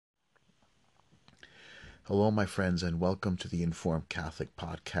Hello, my friends, and welcome to the Informed Catholic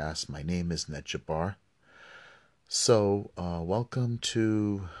Podcast. My name is Ned Jabbar. Welcome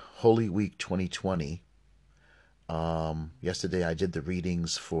to Holy Week 2020. Yesterday I did the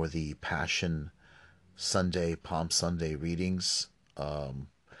readings for the Passion Sunday, Palm Sunday readings.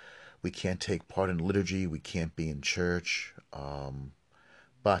 We can't take part in liturgy, we can't be in church,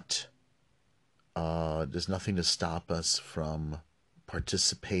 but there's nothing to stop us from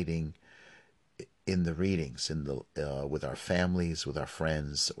participating in the readings, with our families, with our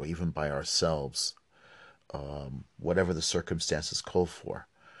friends, or even by ourselves, whatever the circumstances call for.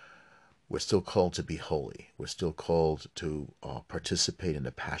 We're still called to be holy. We're still called to participate in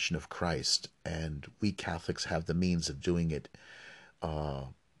the Passion of Christ, and we Catholics have the means of doing it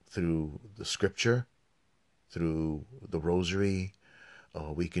through the Scripture, through the Rosary.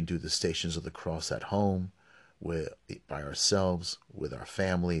 We can do the Stations of the Cross at home, by ourselves, with our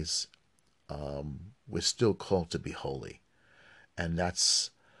families. We're still called to be holy. And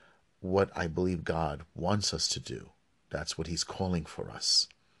that's what I believe God wants us to do. That's what He's calling for us.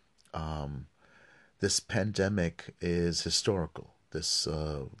 This pandemic is historical.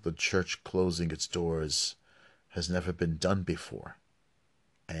 The church closing its doors has never been done before.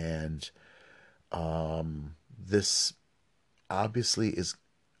 And this obviously is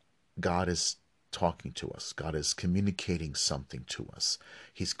God is talking to us. God is communicating something to us.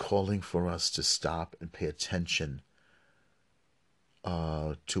 He's calling for us to stop and pay attention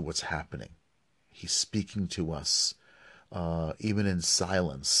to what's happening. He's speaking to us. Even in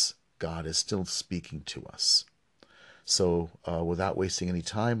silence, God is still speaking to us. So, without wasting any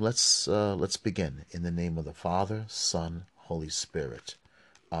time, let's begin. In the name of the Father, Son, Holy Spirit.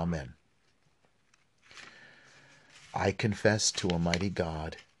 Amen. I confess to Almighty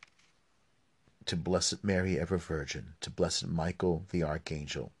God, to Blessed Mary, ever Virgin, to Blessed Michael the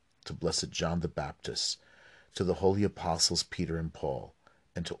Archangel, to Blessed John the Baptist, to the holy apostles Peter and Paul,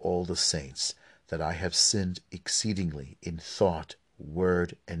 and to all the saints, that I have sinned exceedingly in thought,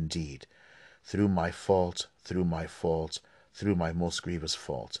 word, and deed, through my fault, through my most grievous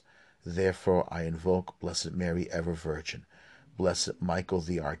fault. Therefore I invoke Blessed Mary, ever Virgin, Blessed Michael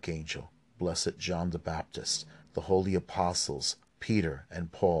the Archangel, Blessed John the Baptist, the holy apostles Peter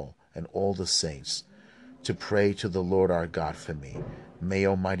and Paul, and all the saints, to pray to the Lord our God for me. May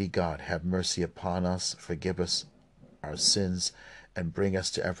Almighty God have mercy upon us, forgive us our sins, and bring us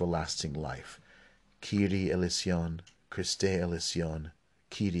to everlasting life. Kyrie eleison, Christe eleison,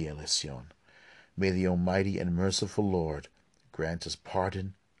 Kyrie eleison. May the Almighty and merciful Lord grant us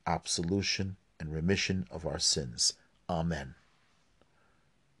pardon, absolution, and remission of our sins. Amen.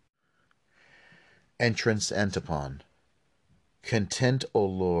 Entrance Antiphon. Content, O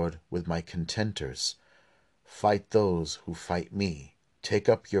Lord, with my contenters. Fight those who fight me. Take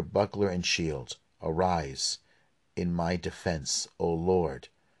up your buckler and shield. Arise in my defense, O Lord,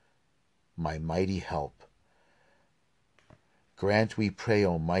 my mighty help. Grant, we pray,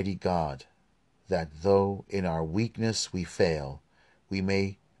 Almighty God, that though in our weakness we fail, we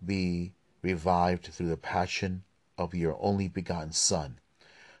may be revived through the passion of your only begotten Son,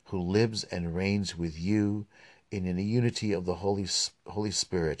 who lives and reigns with you in the unity of the Holy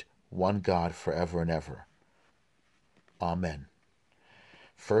Spirit, one God, forever and ever. Amen.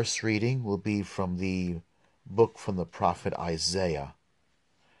 First reading will be from the book from the prophet Isaiah.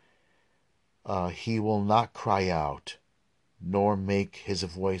 He will not cry out, nor make his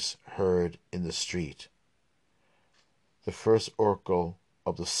voice heard in the street. The first oracle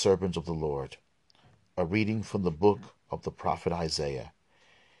of the servant of the Lord. A reading from the book of the prophet Isaiah.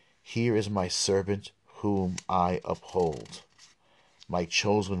 Here is my servant whom I uphold, my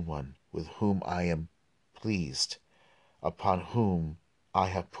chosen one with whom I am pleased, upon whom I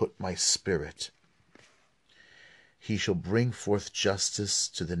have put my spirit. He shall bring forth justice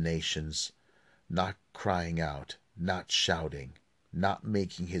to the nations, not crying out, not shouting, not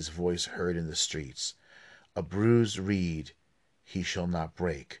making his voice heard in the streets. A bruised reed he shall not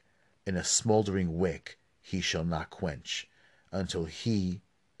break, and a smoldering wick he shall not quench, until he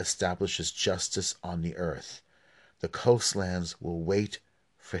establishes justice on the earth. The coastlands will wait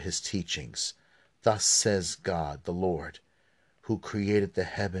for his teachings. Thus says God the Lord, who created the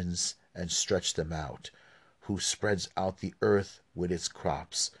heavens and stretched them out, who spreads out the earth with its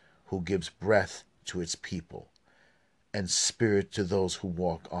crops, who gives breath to its people, and spirit to those who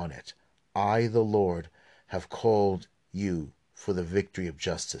walk on it. I, the Lord, have called you for the victory of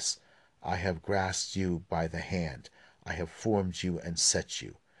justice. I have grasped you by the hand. I have formed you and set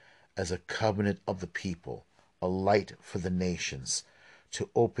you as a covenant of the people, a light for the nations, to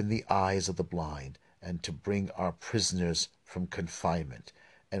open the eyes of the blind, and to bring our prisoners from confinement,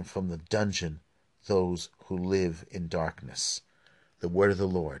 and from the dungeon those who live in darkness. The word of the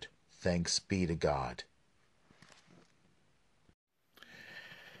Lord. Thanks be to God.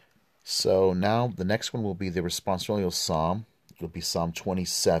 So now the next one will be the responsorial psalm. It will be Psalm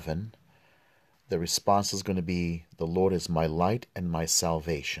 27. The response is going to be, "The Lord is my light and my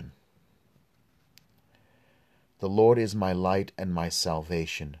salvation." The Lord is my light and my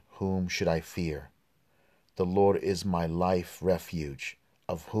salvation. Whom should I fear? The Lord is my life refuge.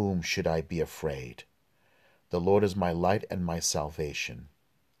 Of whom should I be afraid? The Lord is my light and my salvation.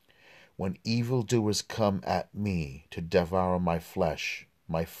 When evildoers come at me to devour my flesh,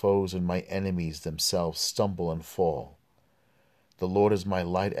 my foes and my enemies themselves stumble and fall. The Lord is my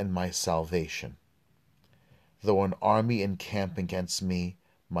light and my salvation. Though an army encamp against me,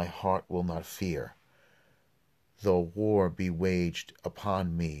 my heart will not fear. Though war be waged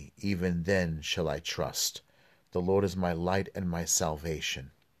upon me, even then shall I trust. The Lord is my light and my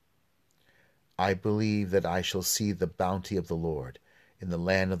salvation. I believe that I shall see the bounty of the Lord in the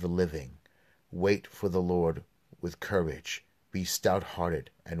land of the living. Wait for the Lord with courage. Be stout-hearted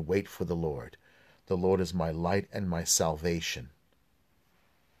and wait for the Lord. The Lord is my light and my salvation.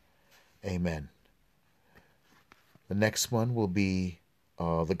 Amen. The next one will be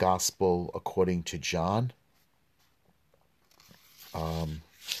the Gospel according to John.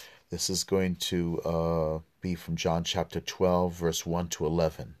 This is going to be from John chapter 12, verse 1 to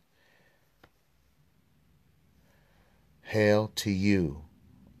 11. Hail to you,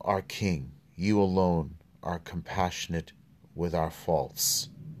 our King. You alone are compassionate with our faults.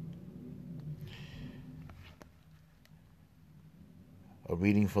 A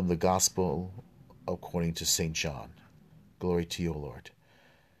reading from the Gospel according to St. John. Glory to you, Lord.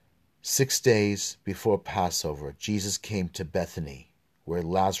 6 days before Passover, Jesus came to Bethany, where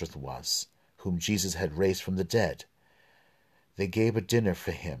Lazarus was, whom Jesus had raised from the dead. They gave a dinner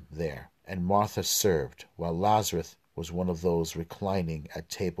for him there, and Martha served, while Lazarus was one of those reclining at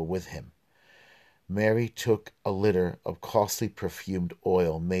table with him. Mary took a litter of costly perfumed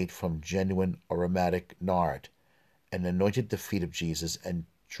oil made from genuine aromatic nard, and anointed the feet of Jesus and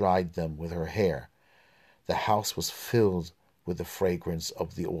dried them with her hair. The house was filled with the fragrance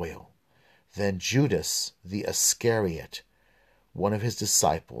of the oil. Then Judas the Iscariot, one of his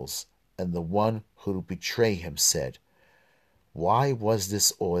disciples, and the one who would betray him, said, "Why was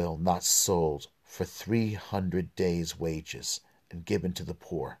this oil not sold for 300 days' wages and given to the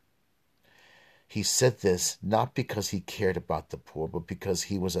poor?" He said this not because he cared about the poor, but because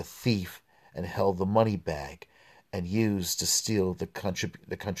he was a thief and held the money bag and used to steal the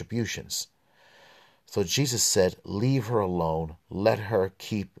contributions. So Jesus said, "Leave her alone. Let her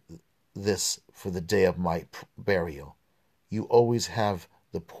keep this for the day of my burial. You always have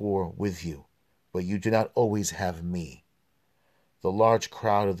the poor with you, but you do not always have me." The large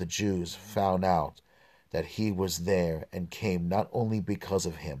crowd of the Jews found out that he was there and came not only because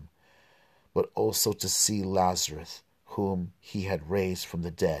of him, but also to see Lazarus, whom he had raised from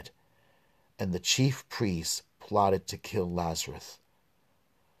the dead. And the chief priests plotted to kill Lazarus,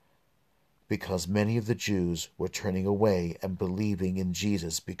 because many of the Jews were turning away and believing in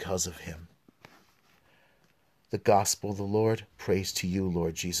Jesus because of him. The Gospel of the Lord. Praise to you,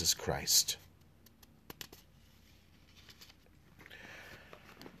 Lord Jesus Christ.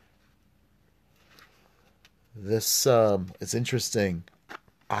 This is interesting.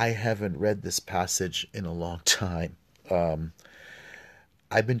 I haven't read this passage in a long time.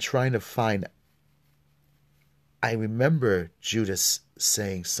 I've been trying to find. I remember Judas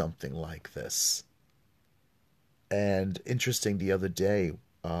saying something like this. And interesting, the other day,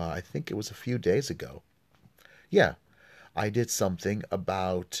 I think it was a few days ago. Yeah, I did something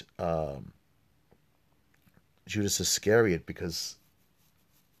about Judas Iscariot because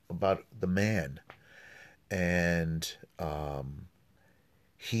about the man. And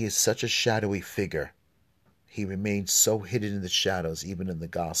he is such a shadowy figure. He remains so hidden in the shadows, even in the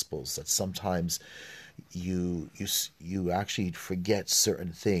Gospels, that sometimes you actually forget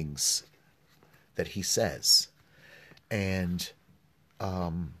certain things that he says. And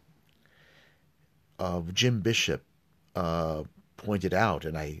Jim Bishop pointed out,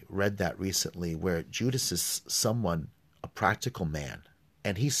 and I read that recently, where Judas is a practical man.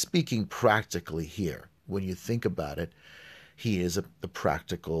 And he's speaking practically here. When you think about it, he is the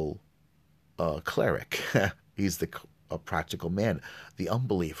practical cleric. He's a practical man, the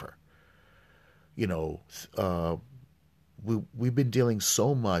unbeliever. You know, we've been dealing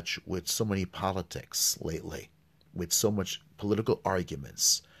so much with so many politics lately, with so much political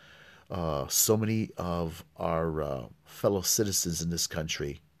arguments. So many of our fellow citizens in this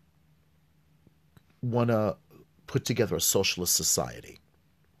country want to put together a socialist society.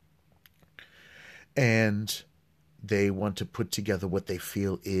 And they want to put together what they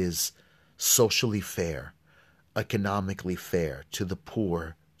feel is socially fair, economically fair to the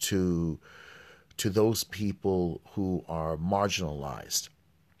poor, to those people who are marginalized.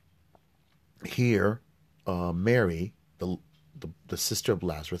 Here, Mary, the sister of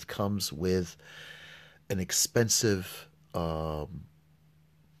Lazarus, comes with an expensive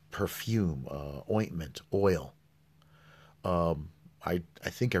perfume, ointment, oil. I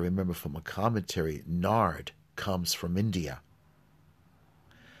think I remember from a commentary, nard comes from India,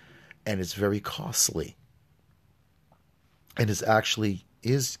 and it's very costly, and is actually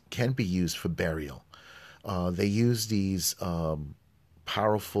is can be used for burial. They use these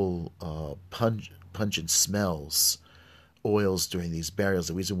powerful, pungent smells, oils during these burials.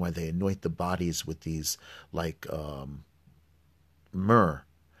 The reason why they anoint the bodies with these, like myrrh,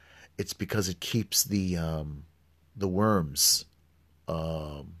 it's because it keeps the worms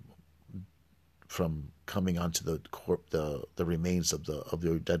from coming onto the remains of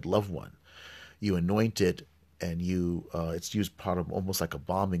your dead loved one. You anoint it, and it's used part of almost like a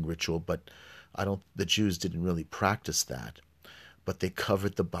bombing ritual, but I don't the Jews didn't really practice that. But they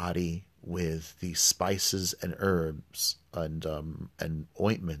covered the body with these spices and herbs and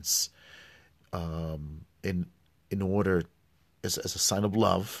ointments, in order, as a sign of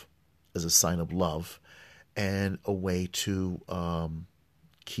love, and a way to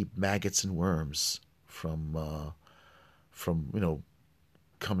keep maggots and worms from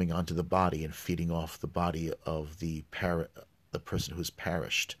coming onto the body and feeding off the body of the person who's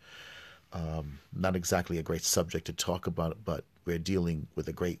perished. Not exactly a great subject to talk about, but we're dealing with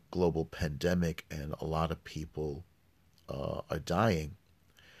a great global pandemic, and a lot of people are dying.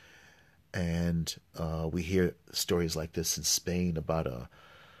 And we hear stories like this in Spain about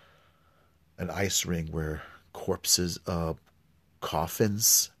an ice ring where corpses,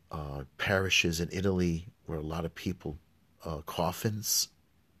 coffins, parishes in Italy where a lot of people, coffins.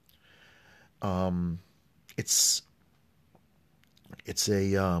 It's it's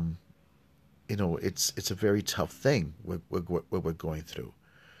a it's a very tough thing we're going through.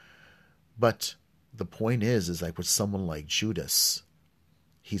 But the point is like with someone like Judas,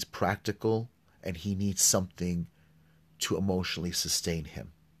 he's practical, and he needs something to emotionally sustain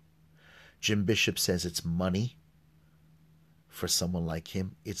him. Jim Bishop says it's money. For someone like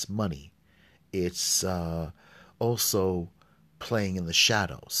him, it's money. It's also playing in the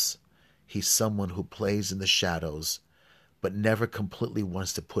shadows. He's someone who plays in the shadows, but never completely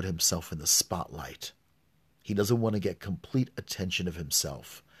wants to put himself in the spotlight. He doesn't want to get complete attention of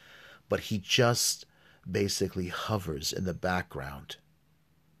himself, but he just basically hovers in the background,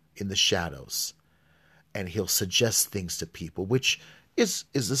 in the shadows, and he'll suggest things to people, which is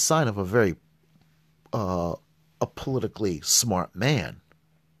a sign of a very a politically smart man.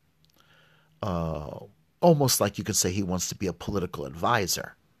 Almost like you could say he wants to be a political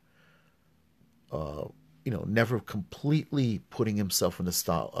advisor. Never completely putting himself on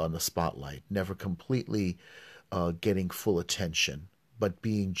the spotlight, never completely getting full attention, but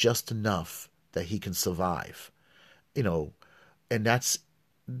being just enough that he can survive. You know, and that's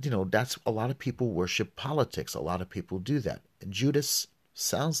a lot of people worship politics. A lot of people do that. And Judas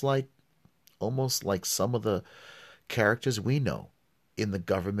sounds like almost like some of the characters we know in the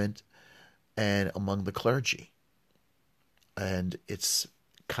government and among the clergy. And it's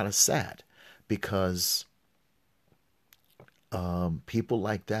kind of sad because people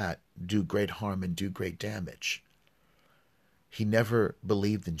like that do great harm and do great damage. He never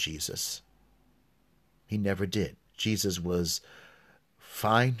believed in Jesus. He never did. Jesus was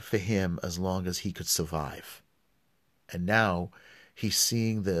fine for him as long as he could survive. And now he's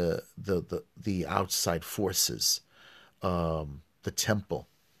seeing the outside forces, the temple,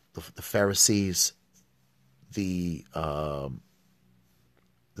 the Pharisees, the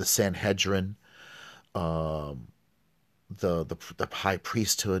Sanhedrin, the high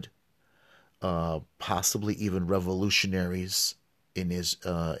priesthood, possibly even revolutionaries in his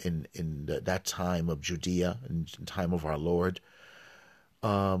in that time of Judea, in time of our Lord,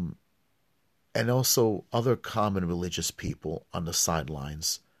 and also other common religious people on the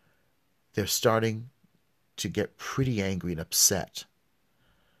sidelines. They're starting to get pretty angry and upset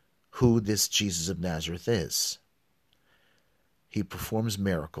who this Jesus of Nazareth is. He performs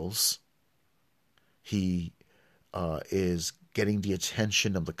miracles. He is getting the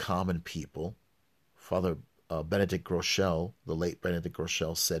attention of the common people. Father Benedict Groeschel, the late Benedict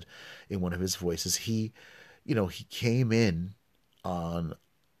Groeschel, said in one of his voices, he came in on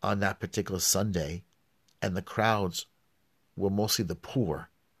that particular Sunday, and the crowds were mostly the poor,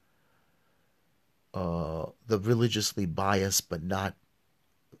 the religiously biased but not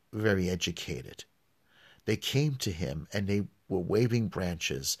very educated. They came to him and they were waving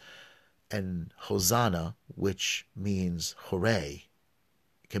branches, and Hosanna, which means hooray,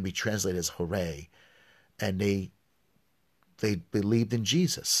 can be translated as hooray, and they believed in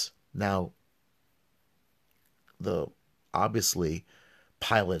Jesus. Now, obviously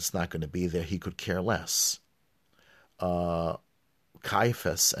Pilate's not going to be there. He could care less.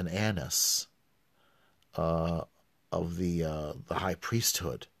 Caiaphas and Annas of the high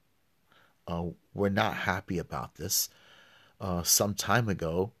priesthood were not happy about this. Some time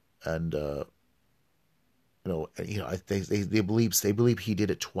ago, and they believe he did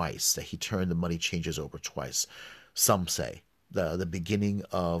it twice. That he turned the money changers over twice. Some say the beginning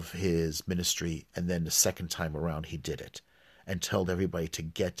of his ministry, and then the second time around he did it, and told everybody to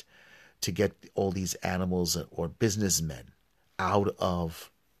get all these animals or businessmen out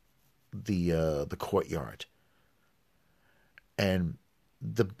of the courtyard. And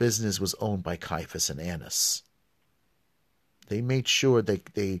the business was owned by Caiaphas and Annas. They made sure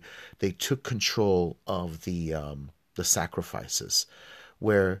they took control of the sacrifices,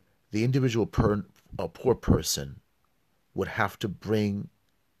 where the individual poor person would have to bring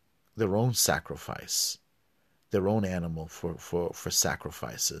their own sacrifice, their own animal for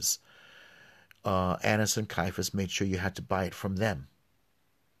sacrifices. Annas and Caiaphas made sure you had to buy it from them.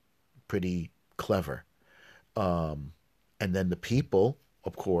 Pretty clever. And then the people,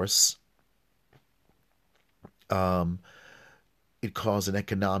 of course, it caused an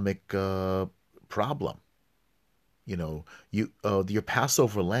economic problem. Your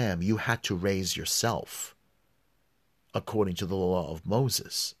Passover lamb you had to raise yourself, according to the law of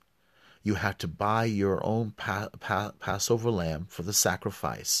Moses. You had to buy your own Passover lamb for the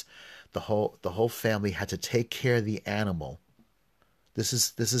sacrifice. The whole family had to take care of the animal. This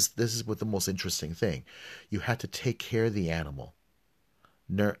is what the most interesting thing. You had to take care of the animal,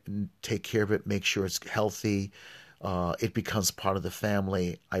 take care of it, make sure it's healthy. It becomes part of the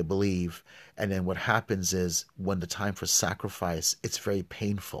family, I believe. And then what happens is, when the time for sacrifice, it's very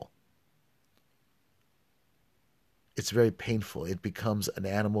painful. It's very painful. It becomes an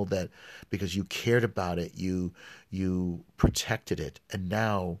animal that, because you cared about it, you protected it, and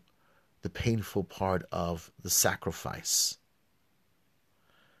now the painful part of the sacrifice.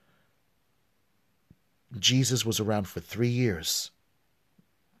 Jesus was around for 3 years.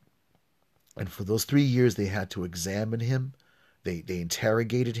 And for those 3 years, they had to examine him. They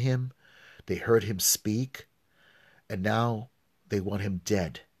interrogated him. They heard him speak. And now they want him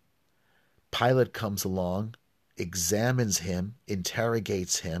dead. Pilate comes along, examines him,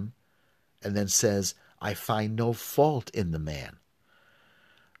 interrogates him, and then says, I find no fault in the man.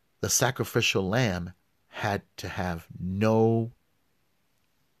 The sacrificial lamb had to have no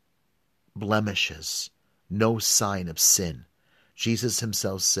blemishes, no sign of sin. Jesus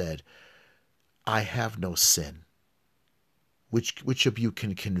himself said, I have no sin. Which of you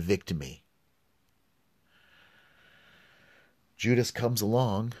can convict me? Judas comes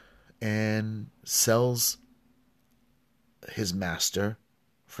along and sells his master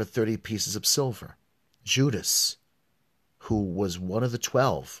for 30 pieces of silver. Judas, who was one of the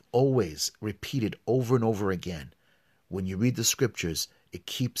 12, always repeated over and over again. When you read the scriptures, it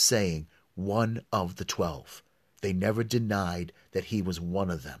keeps saying one of the 12. They never denied that he was one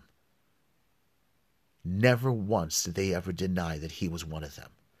of them. Never once did they ever deny that he was one of them.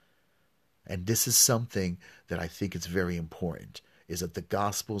 And this is something that I think is very important, is that the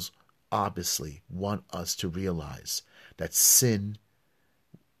Gospels obviously want us to realize that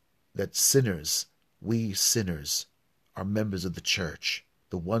we sinners are members of the church.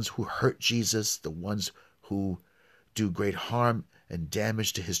 The ones who hurt Jesus, the ones who do great harm and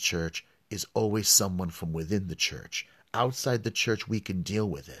damage to his church, is always someone from within the church. Outside the church, we can deal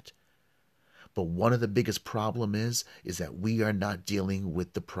with it. But one of the biggest problems is that we are not dealing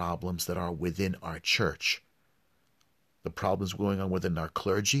with the problems that are within our church. The problems going on within our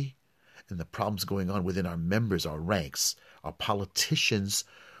clergy, and the problems going on within our members, our ranks, our politicians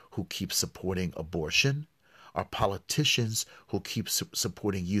who keep supporting abortion, our politicians who keep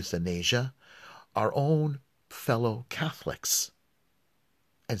supporting euthanasia, our own fellow Catholics,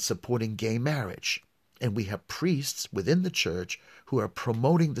 and supporting gay marriage. And we have priests within the church who are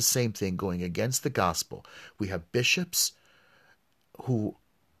promoting the same thing, going against the gospel. We have bishops who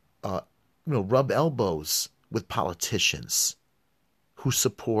rub elbows with politicians who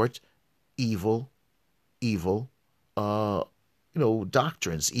support evil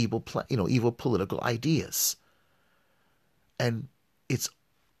doctrines, evil political ideas. And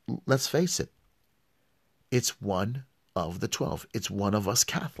let's face it, it's one of the 12. It's one of us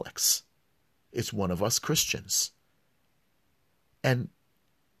Catholics. It's one of us Christians. And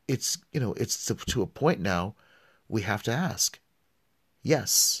it's to a point now we have to ask,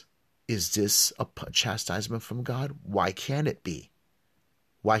 yes, is this a chastisement from God? Why can't it be?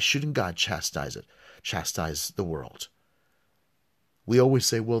 Why shouldn't God chastise the world? We always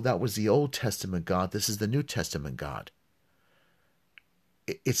say, well, that was the Old Testament God. This is the New Testament God.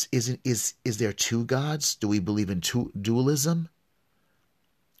 Is there two gods? Do we believe in dualism?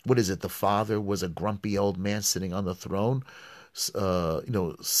 What is it? The Father was a grumpy old man sitting on the throne,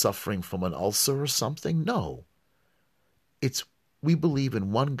 suffering from an ulcer or something? No. We believe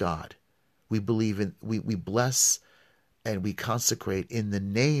in one God. We bless and we consecrate in the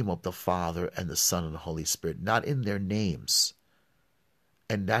name of the Father and the Son and the Holy Spirit, not in their names.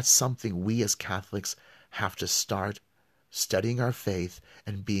 And that's something we as Catholics have to start studying our faith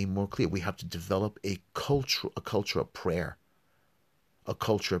and being more clear. We have to develop a culture of prayer, a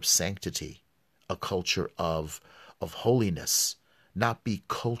culture of sanctity, a culture of holiness, not be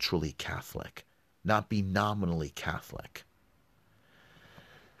culturally Catholic, not be nominally Catholic.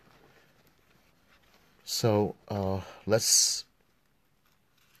 So let's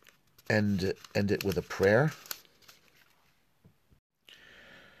end it with a prayer.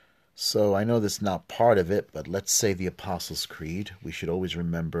 So I know this is not part of it, but let's say the Apostles' Creed. We should always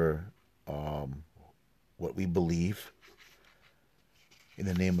remember what we believe. In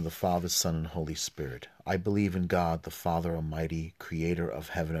the name of the Father, Son, and Holy Spirit. I believe in God, the Father Almighty, creator of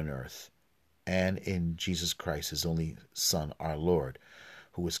heaven and earth, and in Jesus Christ, his only Son, our Lord,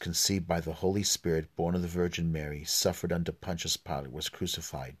 who was conceived by the Holy Spirit, born of the Virgin Mary, suffered under Pontius Pilate, was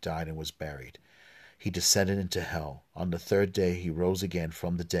crucified, died, and was buried. He descended into hell. On the third day he rose again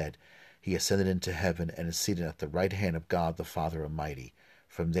from the dead. He ascended into heaven and is seated at the right hand of God the Father Almighty.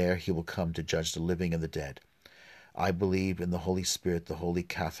 From there he will come to judge the living and the dead. I believe in the Holy Spirit, the Holy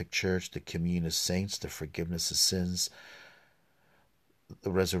Catholic Church, the communion of saints, the forgiveness of sins,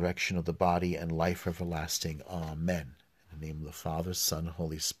 the resurrection of the body, and life everlasting. Amen. In the name of the Father, Son, and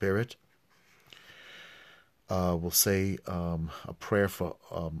Holy Spirit. We'll say a prayer for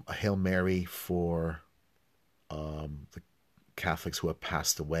a Hail Mary for the Catholics who have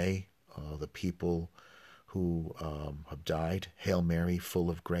passed away, the people who have died. Hail Mary, full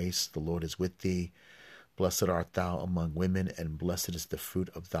of grace, the Lord is with thee. Blessed art thou among women, and blessed is the fruit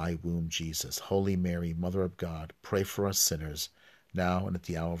of thy womb, Jesus. Holy Mary, Mother of God, pray for us sinners, now and at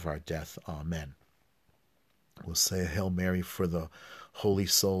the hour of our death. Amen. We'll say a Hail Mary for the holy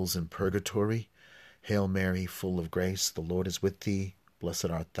souls in purgatory. Hail Mary, full of grace, the Lord is with thee. Blessed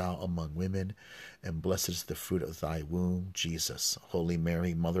art thou among women, and blessed is the fruit of thy womb, Jesus. Holy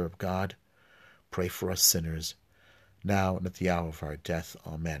Mary, Mother of God, pray for us sinners, now and at the hour of our death.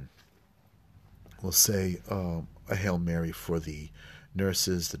 Amen. We'll say a Hail Mary for the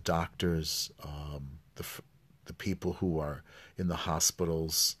nurses, the doctors, the people who are in the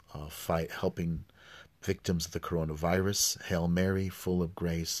hospitals, helping victims of the coronavirus. Hail Mary, full of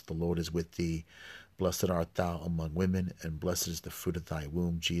grace, the Lord is with thee. Blessed art thou among women, and blessed is the fruit of thy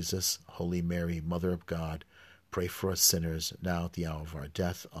womb, Jesus. Holy Mary, Mother of God, pray for us sinners, now at the hour of our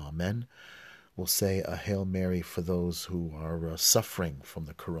death. Amen. We'll say a Hail Mary for those who are suffering from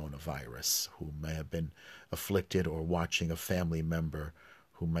the coronavirus, who may have been afflicted, or watching a family member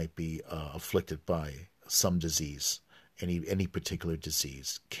who might be afflicted by some disease, any particular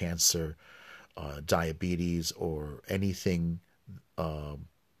disease, cancer, diabetes, or anything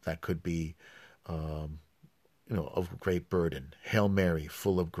that could be of great burden. Hail Mary,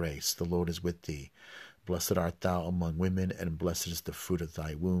 full of grace, the Lord is with thee. Blessed art thou among women, and blessed is the fruit of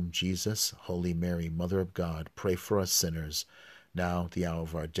thy womb, Jesus. Holy Mary, Mother of God, pray for us sinners, now at the hour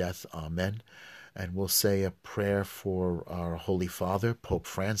of our death. Amen. And we'll say a prayer for our Holy Father, Pope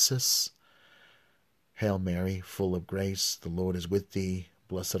Francis. Hail Mary, full of grace, the Lord is with thee.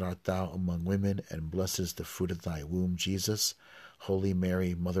 Blessed art thou among women, and blessed is the fruit of thy womb, Jesus. Holy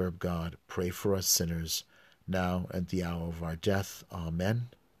Mary, Mother of God, pray for us sinners, now and at the hour of our death. Amen.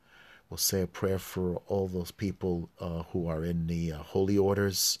 We'll say a prayer for all those people who are in the holy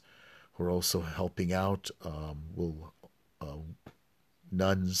orders, who are also helping out.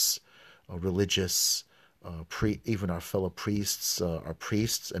 Nuns, religious, even our fellow priests, our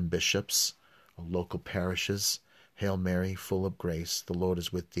priests and bishops, local parishes. Hail Mary, full of grace, the Lord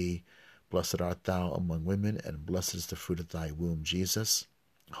is with thee. Blessed art thou among women, and blessed is the fruit of thy womb, Jesus.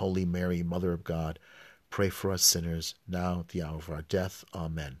 Holy Mary, Mother of God, pray for us sinners, now at the hour of our death.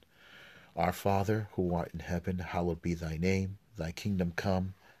 Amen. Our Father, who art in heaven, hallowed be thy name. Thy kingdom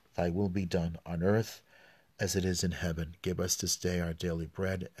come, thy will be done on earth as it is in heaven. Give us this day our daily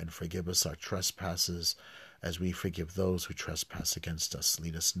bread, and forgive us our trespasses, as we forgive those who trespass against us.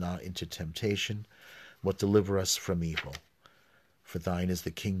 Lead us not into temptation, but deliver us from evil. For thine is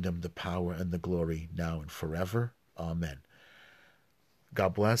the kingdom, the power, and the glory, now and forever. Amen.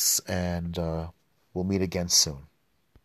 God bless, and we'll meet again soon.